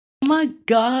my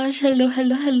gosh,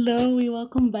 hello. We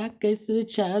welcome back guys to the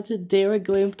channel. Today we're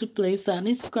going to play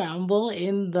Sunny Scramble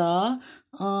in the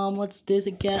what's this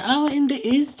again? Oh, in the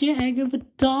Easter egg of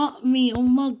Adopt Me. Oh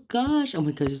my gosh. Oh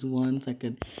my gosh, just 1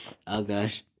 second. Oh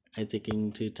gosh. I'm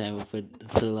taking too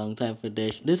long time for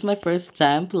this. This is my first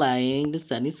time playing the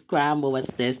Sunny Scramble.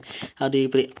 What's this? How do you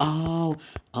play? Oh,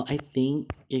 I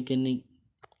think you're gonna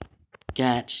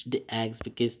catch the eggs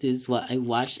because this is what I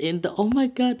watched in the, oh my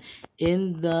god,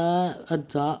 in the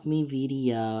Adopt Me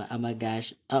video. Oh my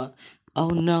gosh. Oh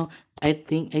no. I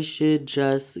think I should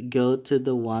just go to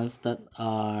the ones that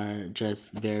are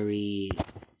just very,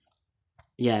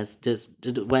 yes, just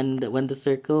when the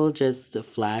circle just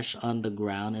flash on the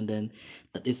ground, and then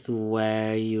that is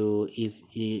where you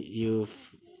should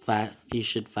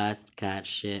fast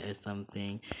catch it or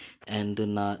something, and do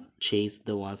not chase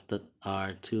the ones that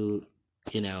are too,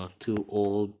 too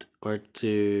old or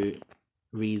too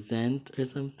recent or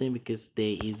something, because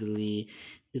they easily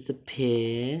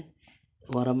disappear.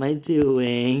 What am I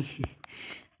doing?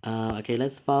 Okay,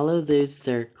 let's follow those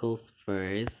circles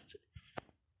first.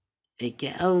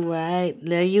 Okay, alright.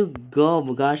 There you go. Oh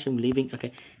my gosh, I'm leaving.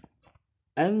 Okay.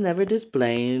 I've never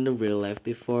displayed in the real life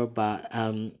before, but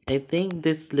I think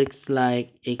this looks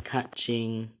like a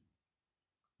catching.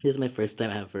 This is my first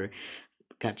time ever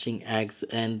catching eggs,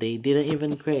 and they didn't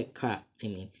even create crap. I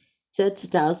mean, so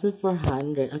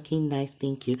 2,400. Okay, nice,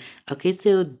 thank you. Okay,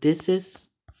 so this is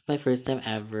my first time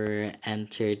ever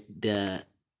entered the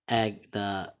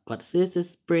what's this? The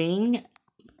spring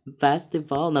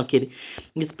festival. No kidding.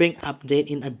 The spring update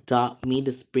in Adopt Me,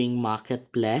 the spring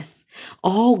marketplace.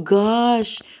 Oh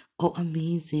gosh. Oh,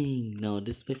 amazing. No,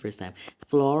 this is my first time.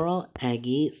 Floral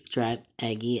eggy, striped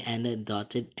eggy, and a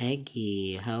dotted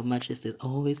eggy. How much is this?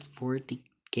 Oh, it's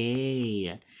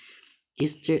 40K.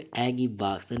 Easter eggy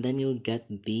box, and then you'll get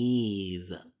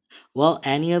these. Well,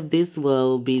 any of these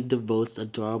will be the most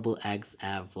adorable eggs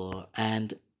ever.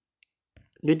 And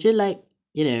would you like,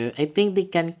 I think they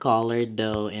can color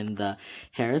though in the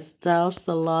hairstyle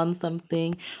salon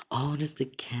something. Oh, there's the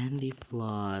candy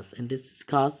floss. And this is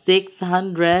cost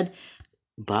 600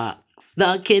 bucks.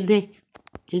 Not kidding.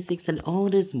 It's 600. Oh,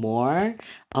 there's more?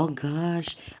 Oh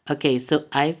gosh. Okay, so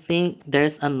I think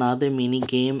there's another mini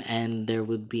game, and there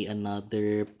would be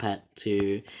another pet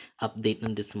to update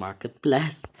on this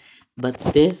marketplace. But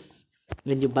this,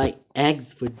 when you buy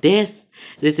eggs for this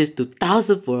is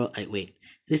 2,000 for, wait,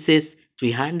 this is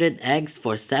 300 eggs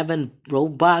for 7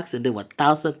 Robux, and then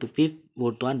 1,000 to 50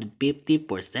 or 250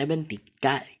 for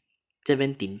 17K.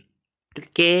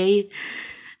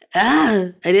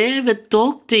 I didn't even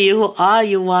talk to you. Who are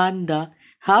you, Wanda?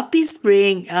 Happy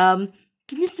spring. Can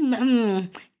you smell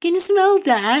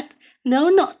that? No,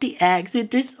 not the eggs.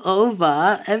 Winter's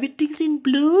over. Everything's in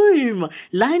bloom.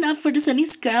 Line up for the sunny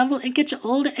scramble and catch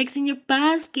all the eggs in your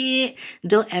basket.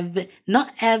 Don't ever,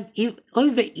 not ever,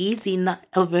 over easy, not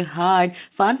over hard.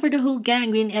 Fun for the whole gang.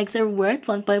 Green eggs are worth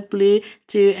 1 point, blue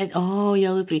 2, and oh,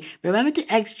 yellow 3. Remember to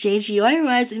exchange your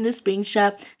rides in the spring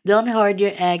shop. Don't hoard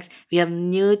your eggs. We have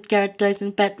new characters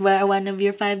in pet wear. One of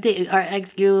your 5 days. Our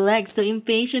eggs grew legs. So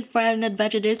impatient for an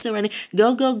adventure. They're so running.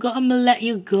 Go, go, go. I'm gonna let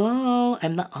you go.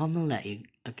 I'm gonna let you.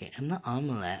 Okay, I'm not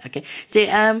omelette. Okay, so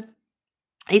I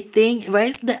think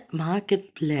where's the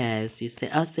marketplace? You say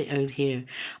I'll say out here.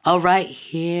 Oh, right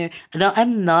here. No,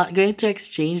 I'm not going to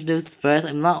exchange those first.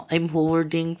 I'm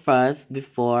hoarding first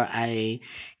before I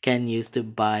can use to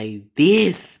buy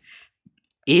this.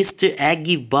 Easter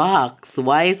eggy box.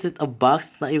 Why is it a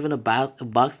box? It's not even about a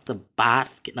box. It's a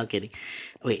basket. No kidding.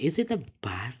 Wait, is it a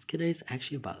basket or is it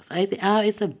actually a box? I think. Oh,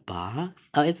 it's a box.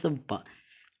 Oh, it's a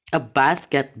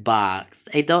basket box.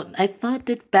 I thought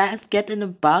that basket and a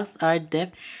box are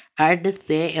the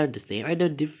same or the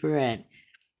different.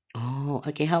 Oh,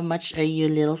 okay. How much are you,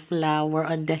 little flower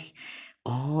on the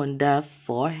on the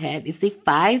forehead? Is it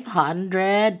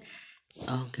 500?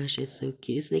 Oh gosh, it's so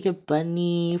cute. It's like a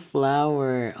bunny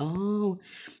flower. Oh,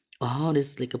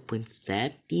 this is like a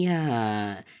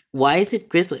poinsettia. Why is it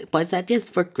Christmas? Poinsettia is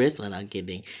for Christmas. I'm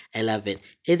kidding. I love it.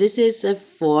 This is a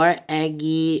four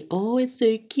eggy. Oh, it's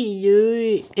so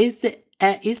cute. It's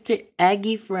the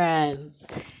eggy friends.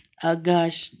 Oh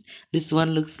gosh, this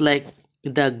one looks like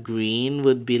the green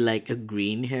would be like a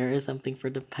green hair or something for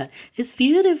the pet. It's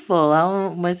beautiful.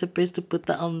 How am I supposed to put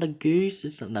that on the goose or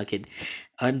something? No, kidding.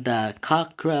 On the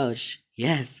cockroach.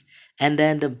 Yes. And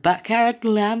then the back carrot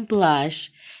lamb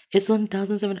plush. It's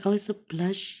 1,007. Oh, it's a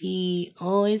plushie.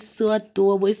 Oh, it's so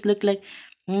adorable. It's look like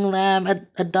lamb.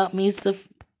 Adopt me. It's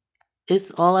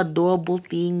all adorable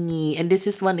thingy. And this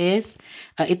is one is,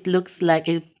 it looks like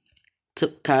a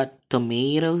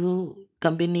tomato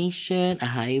combination, a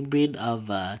hybrid of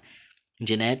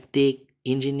genetic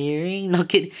engineering. No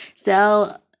kid.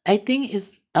 So I think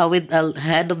it's with a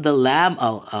head of the lamb.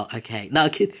 Oh, okay. No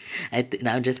kid.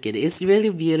 No, I'm just kidding. It's really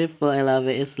beautiful. I love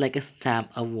it. It's like a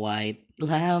stamp of white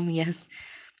lamb. Yes.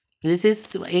 This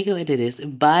is what it is.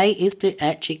 By Easter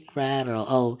egg chick rattle.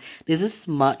 Oh, this is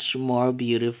much more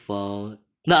beautiful.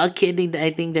 Not kidding.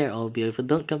 I think they're all beautiful.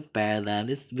 Don't compare them.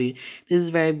 This is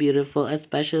very beautiful.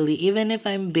 Especially even if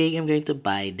I'm big, I'm going to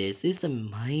buy this. This is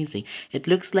amazing. It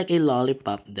looks like a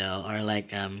lollipop though, or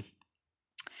like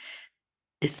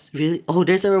it's really. Oh,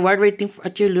 there's a reward waiting for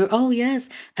at your lure. Oh yes,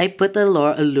 I put a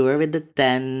lure with the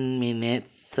 10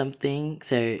 minutes something.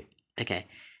 So okay.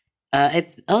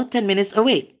 It 10 minutes. Oh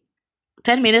wait.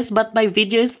 10 minutes, but my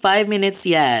video is 5 minutes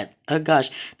yet. Oh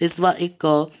gosh, this is what it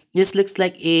call. This looks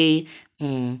like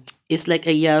it's like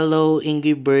a yellow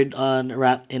angry bird on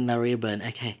wrapped in a ribbon.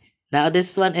 Okay, now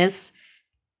this one is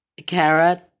a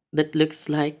carrot that looks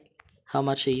like. How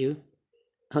much are you?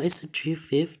 Oh, it's a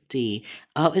 350.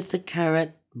 Oh, it's a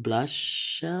carrot blush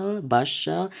shell, bush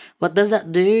shell. What does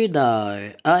that do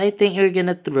though? Oh, I think you're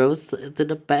gonna throw to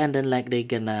the pet and then like they're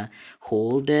gonna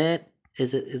hold it.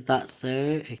 Is that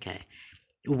so? Okay.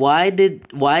 Why did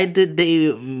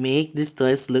they make these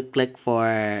toys look like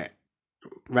for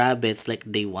rabbits? Like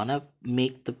they wanna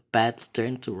make the pets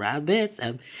turn to rabbits?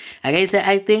 Okay, so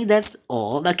I think that's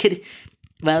all. Okay,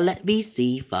 well let me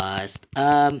see first.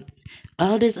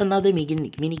 Oh, there's another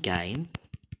mini game.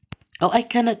 Oh, I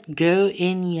cannot go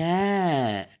in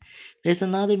yet. There's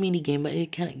another mini game, but I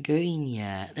cannot go in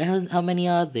yet. How many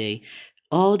are they?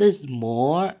 Oh, there's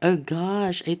more. Oh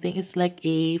gosh, I think it's like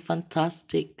a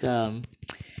fantastic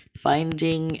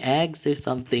finding eggs or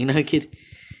something. No kid.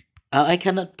 Oh, I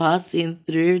cannot pass in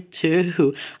through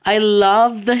too. I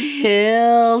love the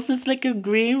hills. It's like a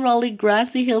green, rolling,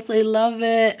 grassy hills. I love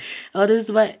it. Oh, this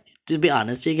is my. To be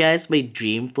honest, you guys, my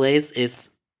dream place is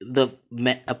a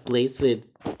place with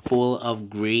full of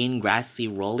green, grassy,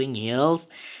 rolling hills.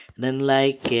 Then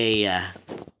like a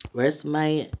where's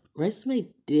my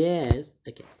desk?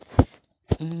 Okay.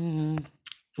 Mm,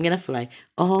 I'm gonna fly.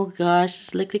 Oh gosh,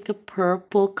 it's like a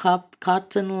purple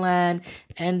cotton land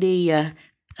and the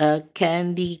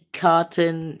candy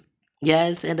cotton.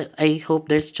 Yes, and I hope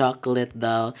there's chocolate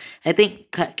though. I think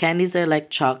candies are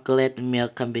like chocolate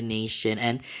milk combination,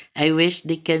 and I wish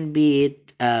they can be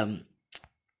a.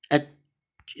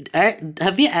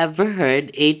 Have you ever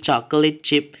heard a chocolate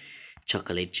chip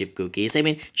cookies? I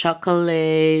mean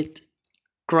chocolate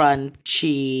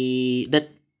crunchy that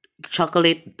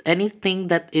chocolate anything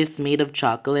that is made of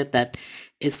chocolate that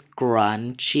is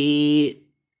crunchy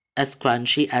as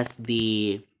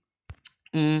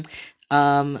mm,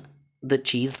 um the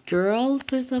cheese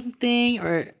girls or something,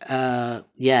 or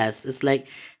yes, it's like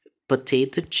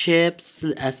potato chips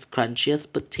as crunchy as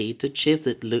potato chips.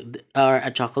 It look or a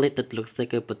chocolate that looks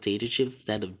like a potato chips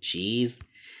instead of cheese.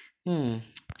 I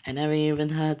never even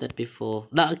heard that before.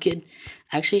 No, kid.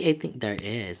 Actually, I think there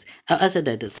is. Also,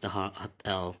 that is the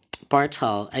hotel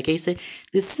portal. Okay, so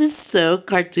this is so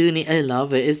cartoony. I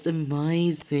love it. It's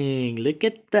amazing. Look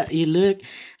at that. You look.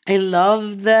 I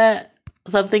love that.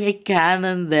 Something a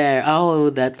cannon there. Oh,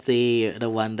 that's the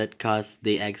one that caused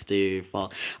the eggs to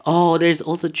fall. Oh, there's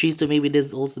also trees, so maybe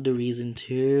there's also the reason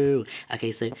too.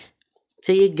 Okay, so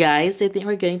you guys, I think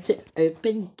we're going to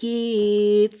open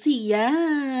gates.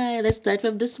 Yeah, let's start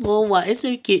from the small one. It's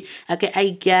so cute. Okay,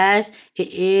 I guess it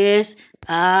is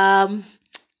a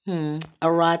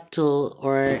rattle,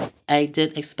 or I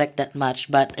didn't expect that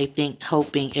much, but I think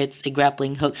hoping it's a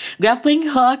grappling hook. Grappling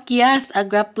hook, yes, a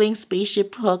grappling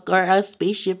spaceship hook or a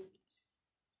spaceship.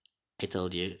 I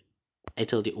told you. I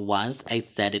told you once I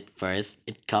said it first,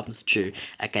 it comes true.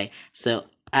 Okay, so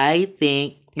I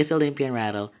think it's Olympian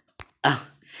rattle. Oh,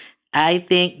 I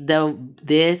think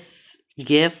this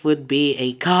gift would be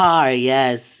a car.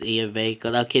 Yes, a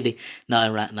vehicle. I'm kidding.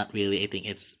 No, not really. I think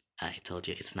it's. I told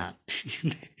you it's not.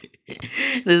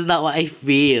 This is not what I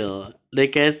feel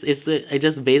because it's I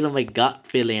just based on my gut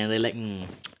feeling, and they're like,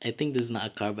 I think this is not a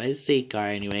car, but I say car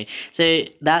anyway. So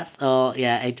that's all.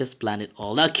 Yeah, I just planned it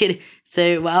all. Not kidding.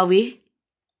 So what are we?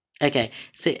 Okay,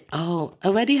 so I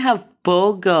already have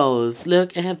pogos.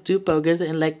 Look, I have two pogos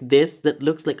and like this that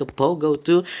looks like a pogo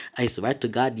too. I swear to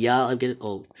God, y'all, I'm getting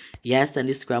old. Yes, and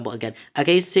this scramble again.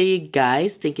 Okay, so you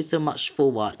guys, thank you so much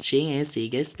for watching and see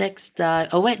you guys next time.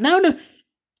 Oh wait, no.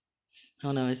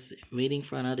 Oh no, it's waiting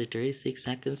for another 36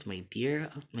 seconds, my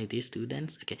dear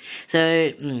students. Okay, so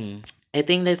I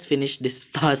think let's finish this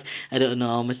fast. I don't know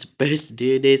how I'm supposed to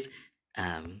do this.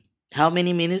 How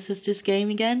many minutes is this game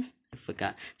again? I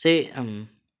forgot. So I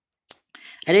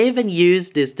don't even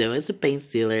use this though. It's a paint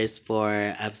sealer. It's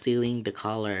for sealing the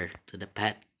color to the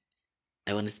pet.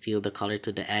 I want to steal the color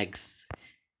to the eggs.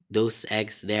 Those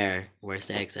eggs there. Where's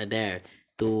the eggs are there?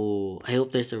 To I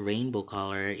hope there's a rainbow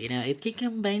color. It can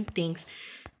combine things.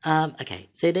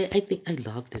 Okay. So I think I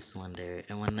love this one there.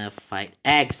 I wanna fight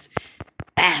eggs.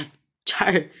 Ah,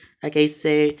 char. Okay.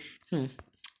 So hmm,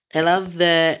 I love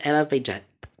my jet.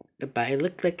 But I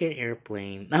look like an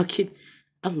airplane. Now, kid,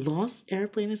 a lost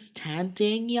airplane is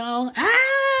standing, y'all.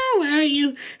 Ah, where are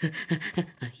you?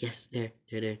 Yes, there.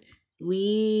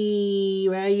 Wee,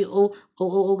 where are you?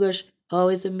 Oh gosh. Oh,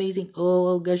 it's amazing.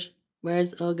 Oh gosh.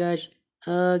 Where's, oh gosh.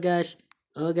 Oh gosh.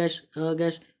 Oh gosh. Oh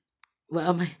gosh. Where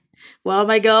am I? Where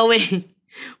am I going?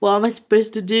 What am I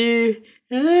supposed to do?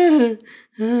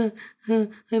 Ah,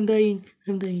 I'm dying.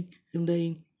 I'm dying. I'm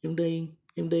dying. I'm dying.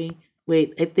 I'm dying.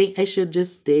 Wait, I think I should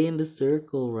just stay in the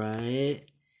circle, right?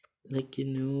 Like,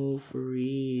 for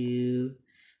real.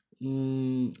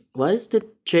 What is the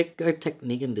trick or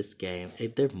technique in this game?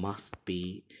 There must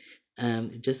be.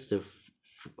 Just to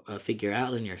figure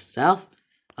out on yourself.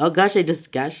 Oh gosh, I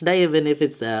just catch that even if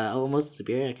it's almost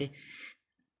severe. Okay.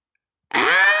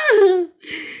 Ah!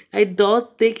 I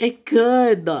don't think I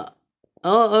could.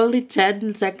 Oh, only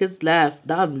 10 seconds left.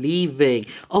 Now I'm leaving.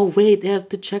 Oh, wait, I have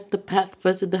to check the pet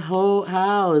first in the whole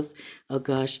house. Oh,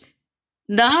 gosh.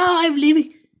 No, I'm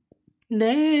leaving. No,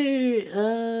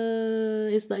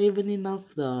 it's not even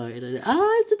enough though.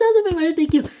 It's 2005.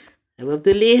 Thank you. I have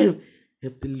to leave. I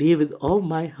have to leave with all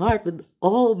my heart, with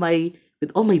all my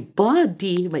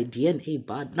body, my DNA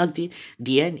body, not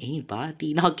DNA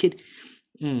body. Not kid.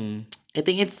 I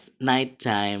think it's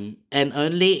nighttime, and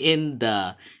only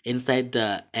inside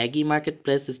the Aggie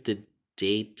Marketplace is the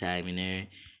daytime.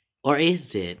 Or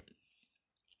is it?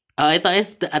 Oh, I thought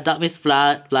it's the adopt is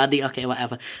flooding. Okay,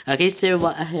 whatever. Okay, so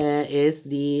what here is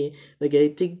we're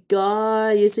going to go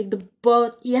using the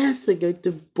boat. Yes, we're going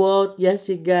to boat. Yes,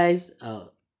 you guys. Oh,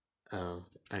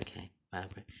 okay.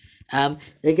 Whatever.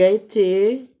 We're going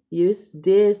to use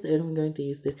this, and I'm going to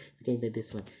use this. Okay,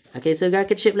 this one. Okay, so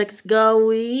rocket ship, let's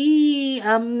go.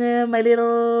 My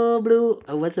little blue,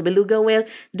 what's a beluga whale?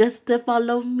 Just to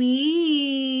follow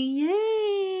me.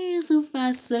 Yay! So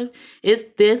fast. So,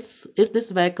 is this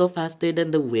vehicle faster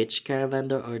than the witch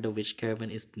caravan, or the witch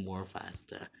caravan is more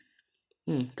faster?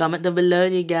 Comment down below,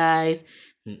 you guys.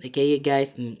 Okay, you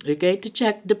guys. We're going to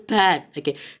check the pet.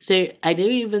 Okay, so I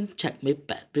didn't even check my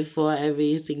pet before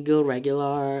every single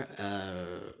regular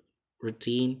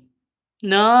routine.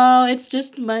 No, it's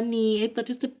just money. I thought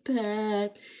it's a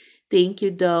pet. Thank you,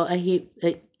 though. I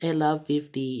love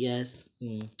 50. Yes.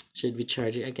 Should we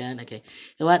charge it again? Okay.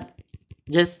 You know what?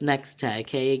 Just next time.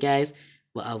 Okay, you guys.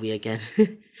 What are we again?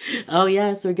 Oh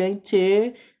yes, we're going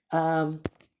to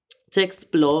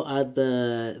explore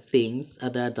other things,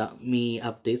 other me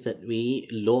updates that we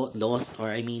lost, or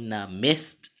I mean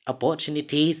missed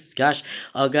opportunities. Gosh,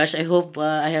 oh gosh, I hope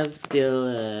I have still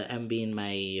MB in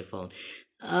my phone.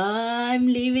 I'm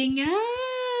leaving.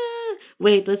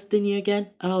 Wait, what's the new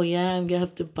again? Oh yeah, I'm gonna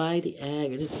have to buy the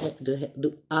egg.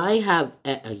 Do I have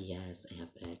egg? Oh yes, I have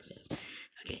eggs. Yes.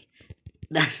 Okay,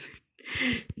 that's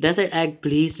desert egg,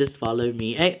 please just follow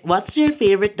me. Hey, what's your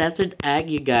favorite desert egg,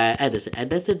 you guys?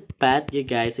 Desert pet, you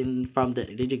guys.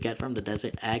 Did you get from the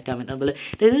desert egg? Comment down below.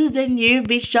 This is the new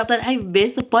beach shop that I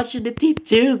missed opportunity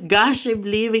too. Gosh, I'm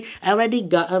leaving. I already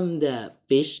got the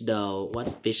fish though. What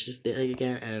fish is there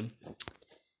again?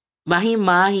 Mahi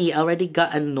Mahi. I already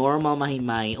got a normal Mahi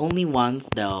Mahi. Only once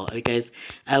though, because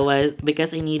I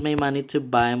need my money to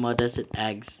buy more desert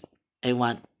eggs. I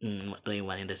want. What do I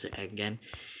want in desert egg again?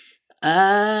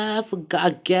 Forgot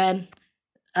again.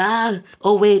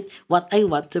 Oh wait, what I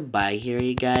want to buy here,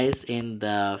 you guys, in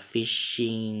the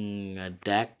fishing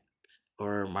deck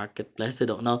or marketplace, I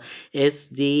don't know, is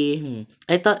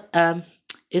I thought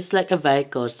it's like a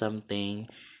vehicle or something.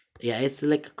 Yeah, it's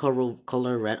like a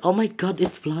color red. Oh my god,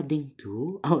 it's flooding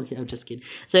too. Oh, okay, I'm just kidding.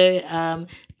 So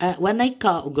when I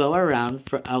go around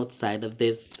for outside of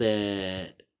this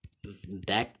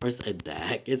deck, or a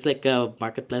deck, it's like a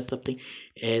marketplace something.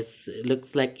 It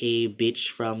looks like a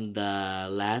beach from the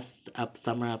last up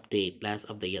summer update,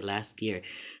 last year.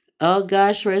 Oh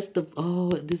gosh, where's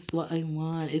this is what I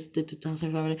want. It's the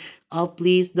 2005. Oh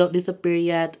please don't disappear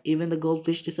yet. Even the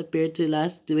goldfish disappeared to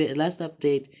last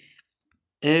update.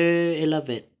 I love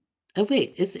it. Oh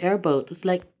wait, it's airboat. It's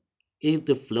like you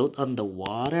to float on the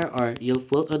water, or you'll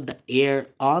float on the air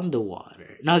on the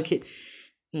water. No, okay.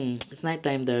 It's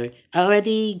nighttime though. I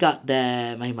already got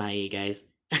my guys.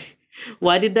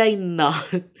 Why did I not?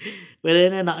 Why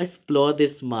did I not explore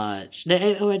this much? No,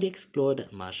 I already explored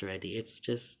that much already. It's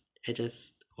just I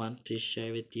just want to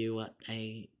share with you what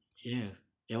I you know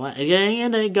you know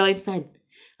what go inside.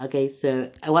 Okay,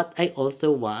 so what I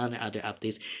also want on other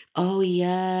updates. Oh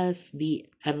yes, the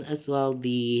and as well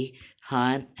the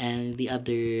hunt and the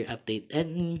other update.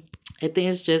 And I think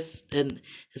it's just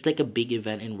it's like a big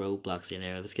event in Roblox,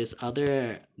 because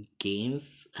other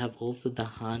games have also the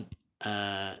hunt.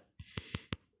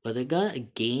 But I got a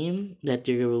game that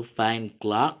you will find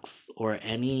clocks or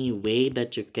any way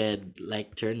that you could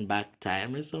like turn back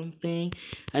time or something.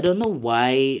 I don't know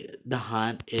why the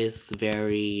hunt is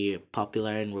very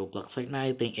popular in Roblox right now.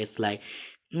 I think it's like,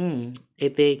 I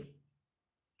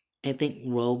think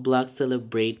Roblox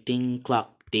celebrating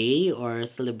clock day or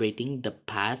celebrating the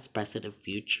past, present, and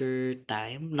future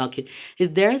time. No kid.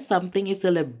 Is there something a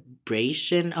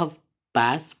celebration of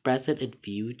past, present, and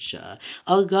future?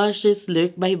 Oh gosh, just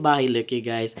look my Mahi. Look, you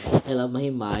guys. I love my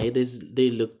Mahi. They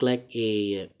look like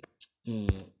mm,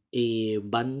 a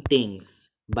buntings.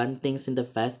 Buntings in the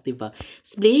festival.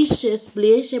 Splish,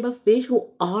 splish, I'm a fish.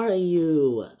 Who are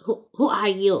you? Who are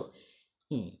you?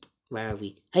 Hmm, where are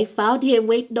we? I found him.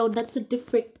 Wait, no, that's a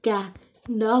different guy.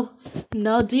 No,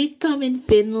 no, do you come in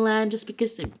Finland just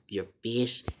because of your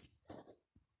fish?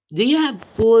 Do you have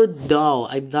food? No,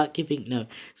 I'm not giving. No.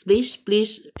 Splish,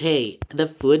 splish. Hey, the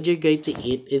food you're going to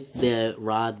eat is the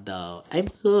rod, though. I'm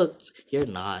hooked. You're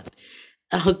not.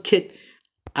 Okay.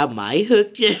 Am I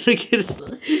hooked? Yeah,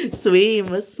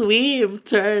 swim, swim,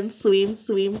 turn, swim,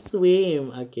 swim,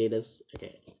 swim. Okay, that's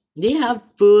okay. They have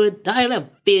food. I love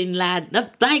Finland.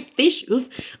 Not flying fish.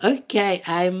 Oof. Okay,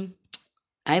 I'm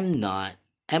not.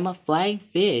 I'm a flying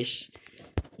fish.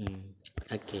 Mm,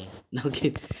 okay.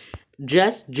 Okay.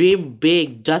 Just dream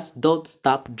big. Just don't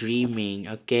stop dreaming.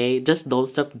 Okay. Just don't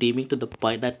stop dreaming to the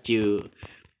point that you're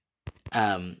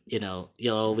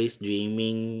always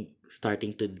dreaming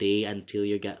starting today until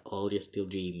you get old, you're still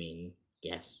dreaming.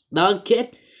 Yes. No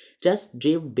kid. Just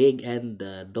dream big and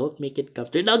don't make it come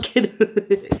true. No kid.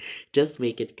 Just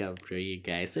make it come true, you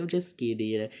guys. I'm just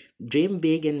kidding. Dream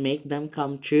big and make them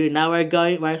come true. Now we're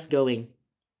going. Where's going?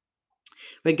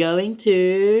 We're going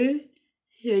to.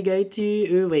 We're going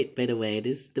to. Oh, wait. By the way,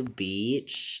 this is the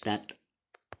beach that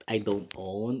I don't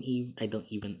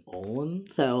even own.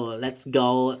 So let's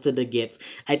go to the gifts.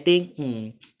 I think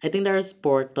there's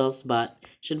portals, but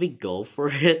should we go for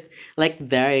it? Like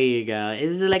there you go.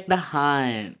 It's like the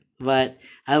hunt. But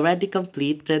I already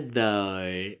completed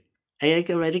though.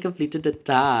 Already completed the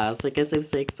task because I'm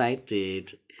so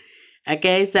excited.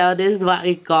 Okay, so this is what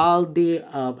we call the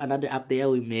another update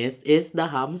we missed is the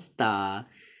hamster.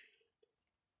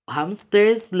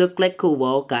 Hamsters look like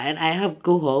Kuwoka, and I have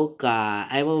Kuwoka.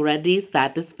 I'm already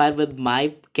satisfied with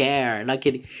my care. Not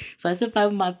kidding. Satisfied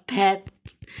with my pet.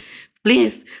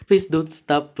 Please, please don't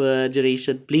stop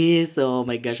duration. Please. Oh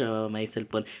my gosh, my cell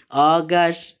phone. Oh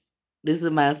gosh, this is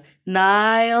a mess.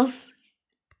 Niles.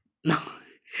 No,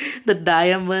 the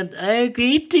diamond.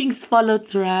 Greetings, follow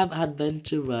Trav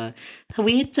Adventurer.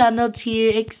 We channeled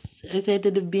here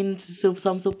excited have been to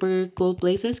some super cool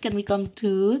places. Can we come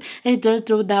too? And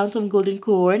throw down some golden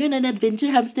corn and an adventure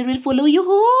hamster will follow you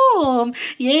home.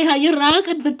 Yay, higher rank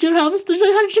adventure hamsters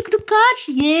are hard to catch.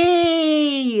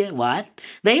 Yay! What?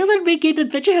 The human brigade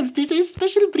adventure hamsters are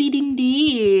special breed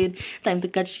indeed. Time to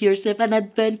catch yourself an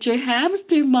adventure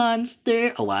hamster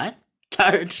monster. What?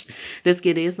 Charge. This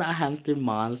kid is not a hamster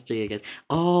monster, you guys.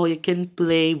 Oh, you can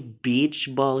play beach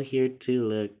ball here too.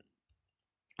 Look.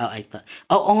 Oh, I thought.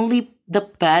 Oh, only the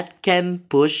pet can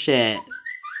push it.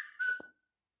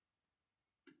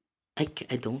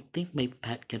 I don't think my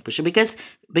pet can push it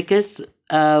because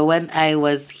when I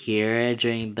was here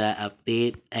during the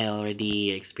update, I already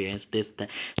experienced this.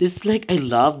 This is like I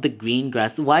love the green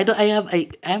grass. Why do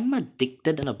I'm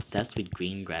addicted and obsessed with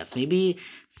green grass. Maybe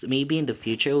in the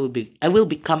future I will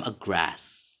become a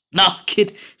grass. No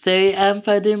kid. So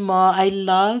furthermore I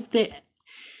love the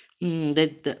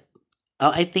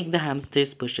oh I think the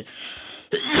hamsters push it.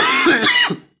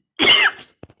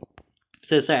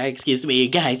 So sorry, excuse me, you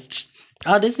guys.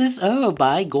 Oh, this is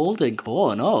buy golden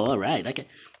corn. Oh, all right. Okay.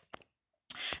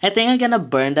 I think I'm gonna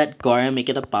burn that corn and make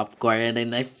it a popcorn, and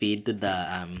then I feed to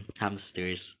the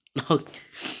hamsters. No,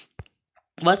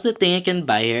 what's the thing you can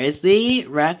buy here? Is the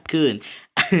raccoon.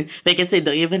 Like I said,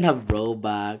 don't even have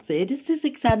Robux. It is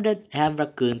 600 have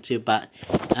raccoon too, but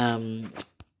um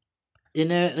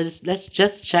let's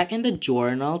just check in the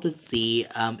journal to see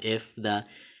if the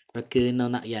raccoon no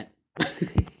not yet.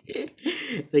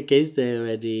 Like I said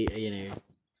already,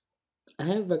 I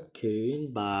have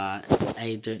raccoon, but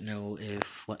I don't know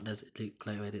if what does it look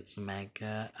like with its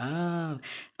mega.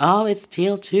 Oh, it's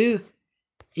tail too.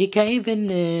 You can't even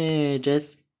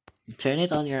just turn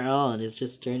it on your own. It's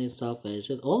just turn itself. It's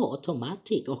just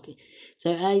automatic. Okay,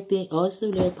 so I think also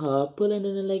like purple and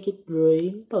then I like it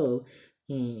rainbow.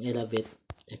 I love it.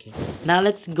 Okay. Now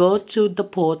let's go to the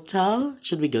portal.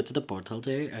 Should we go to the portal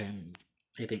there?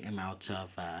 I think I'm out of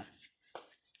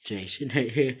duration right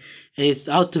here. It's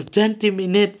out of 20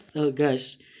 minutes. Oh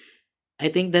gosh. I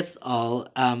think that's all.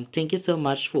 Thank you so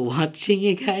much for watching,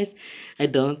 you guys. I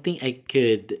don't think I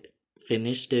could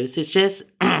finish this. It's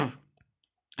just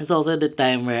it's also the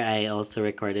time where I also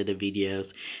recorded the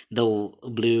videos. The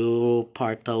blue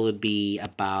portal would be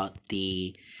about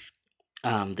the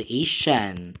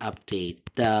Asian update.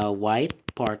 The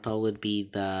white portal would be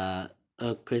the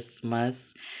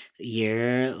Christmas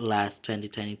year last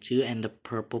 2022, and the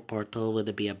purple portal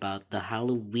would be about the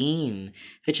Halloween,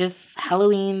 which is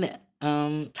Halloween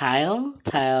tile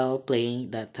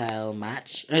playing that tile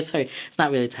match. Oh, sorry, it's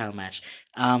not really tile match.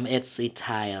 It's a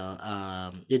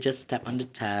tile. You just step on the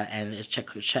tile and it's check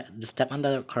the step on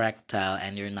the correct tile,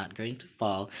 and you're not going to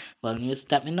fall. Well, when you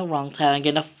step in the wrong tile, I'm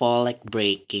gonna fall like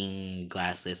breaking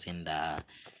glasses in the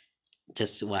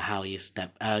just how you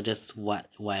step. Just what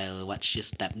while watch you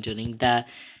step during the.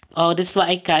 Oh, this is why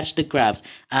I catch the crabs.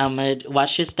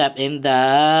 Watch you step in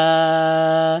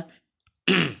the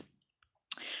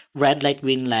red light,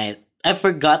 green light. I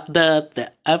forgot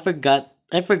I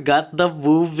forgot the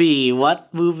movie.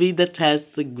 What movie that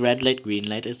has the red light, green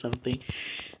light or something?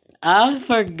 I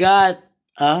forgot.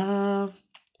 Um.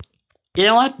 You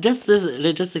know what? Just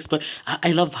explain.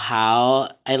 I love how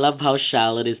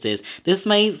shallow this is. This is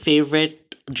my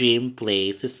favorite dream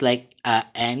place. It's like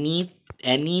any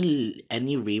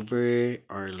river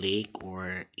or lake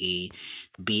or a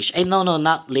beach. I no,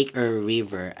 not lake or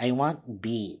river. I want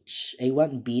beach. I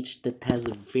want beach that has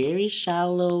very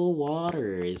shallow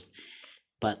waters,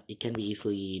 but it can be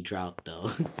easily drought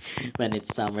though when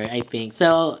it's summer, I think.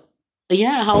 So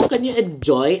yeah, how can you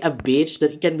enjoy a beach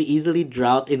that can be easily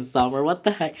drought in summer? What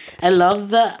the heck? I love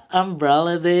the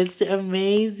umbrella there. It's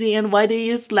amazing. And why do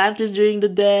you use lanterns during the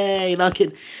day? No,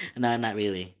 no, not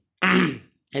really.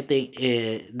 I think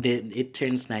it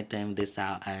turns nighttime this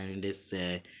out and this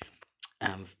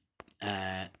um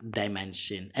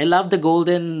dimension. I love the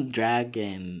golden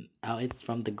dragon. Oh, it's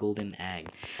from the golden egg.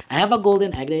 I have a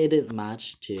golden egg that I didn't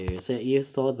match to. So you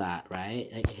saw that, right?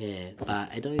 Like here.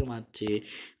 But I don't even want to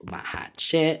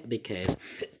hatch it because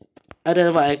I don't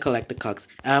know why I collect the cocks.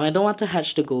 I don't want to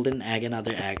hatch the golden egg and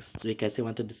other eggs because I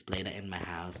want to display that in my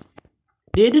house.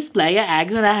 Do you display your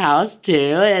eggs in the house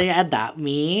too? And you adopt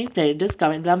me? So just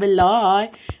comment down below.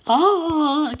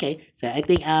 Oh, okay. So I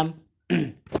think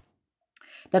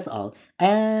that's all.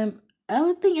 I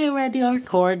don't think I already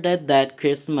recorded that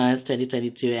Christmas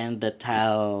 2022 and the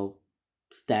tile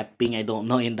stepping. I don't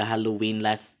know in the Halloween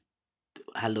last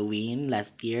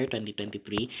year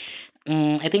 2023.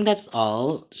 I think that's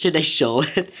all. Should I show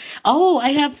it? Oh,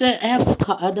 I have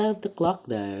the clock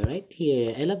there right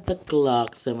here. I love the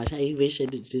clock so much. I wish I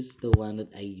did just the one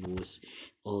that I use.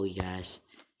 Oh yes.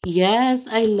 Yes,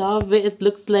 I love it. It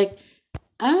looks like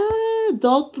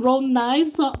don't throw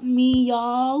knives at me,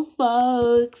 y'all,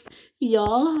 folks.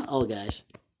 Y'all. Oh gosh.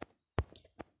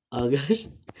 Oh gosh.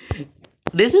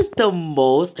 This is the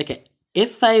most. Okay.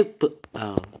 If I put.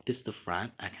 Oh, this is the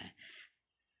front. Okay.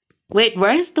 Wait,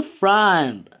 where is the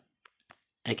front?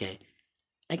 Okay.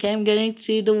 Okay, I'm getting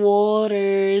to the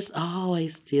waters. Oh, I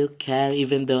still can,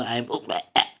 even though I'm.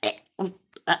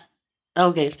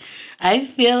 Okay, I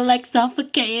feel like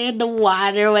suffocating in the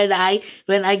water when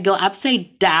I go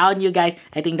upside down. You guys,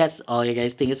 I think that's all. You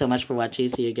guys, thank you so much for watching.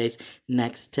 See you guys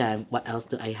next time. What else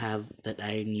do I have that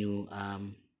I knew?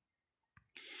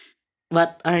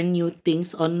 What are new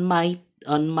things on my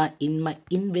in my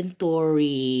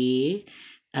inventory?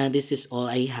 This is all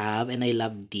I have, and I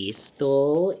love this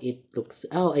though. It looks.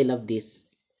 Oh, I love this.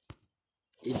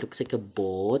 It looks like a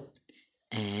boat.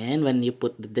 And when you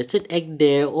put the desert egg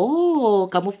there, oh,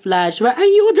 camouflage. Where are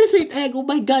you, desert egg? Oh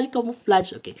my gosh,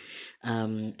 camouflage. Okay.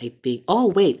 I think.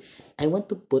 Oh wait, I want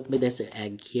to put my desert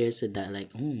egg here so that like,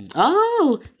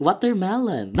 oh,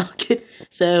 watermelon. Okay.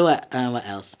 So what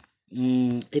else?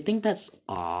 I think that's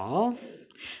all.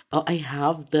 Oh, I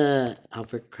have the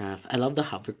hovercraft. I love the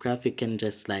hovercraft. You can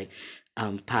just like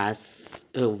pass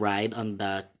a ride on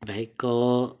the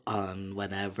vehicle on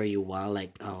whenever you want,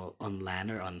 like on land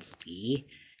or on sea.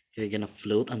 You're gonna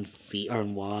float on sea or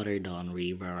on water, though, on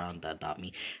river around that dot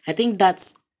me. I think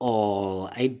that's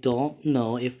all. I don't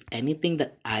know if anything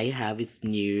that I have is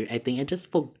new. I think I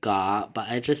just forgot, but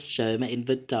I just showed my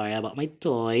inventory about my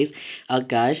toys. Oh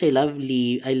gosh, I love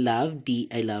Lee. I love B.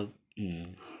 I love.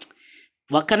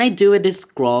 What can I do with this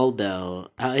scroll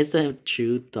though? It's a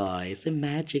true toy. It's a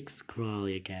magic scroll,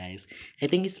 you guys. I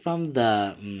think it's from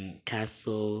the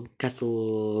castle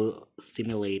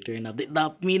simulator. And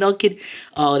not me, no kid.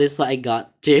 Oh, this is what I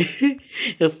got too.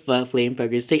 If flame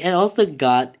progress thing. I also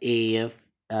got a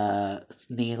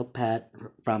snail pet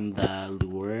from the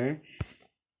lure.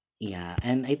 Yeah,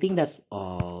 and I think that's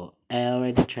all. I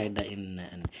already tried that in.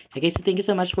 Okay, so thank you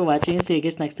so much for watching. See you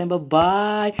guys next time. Bye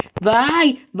bye.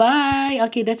 Bye bye.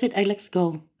 Okay, that's it. I let's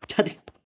go.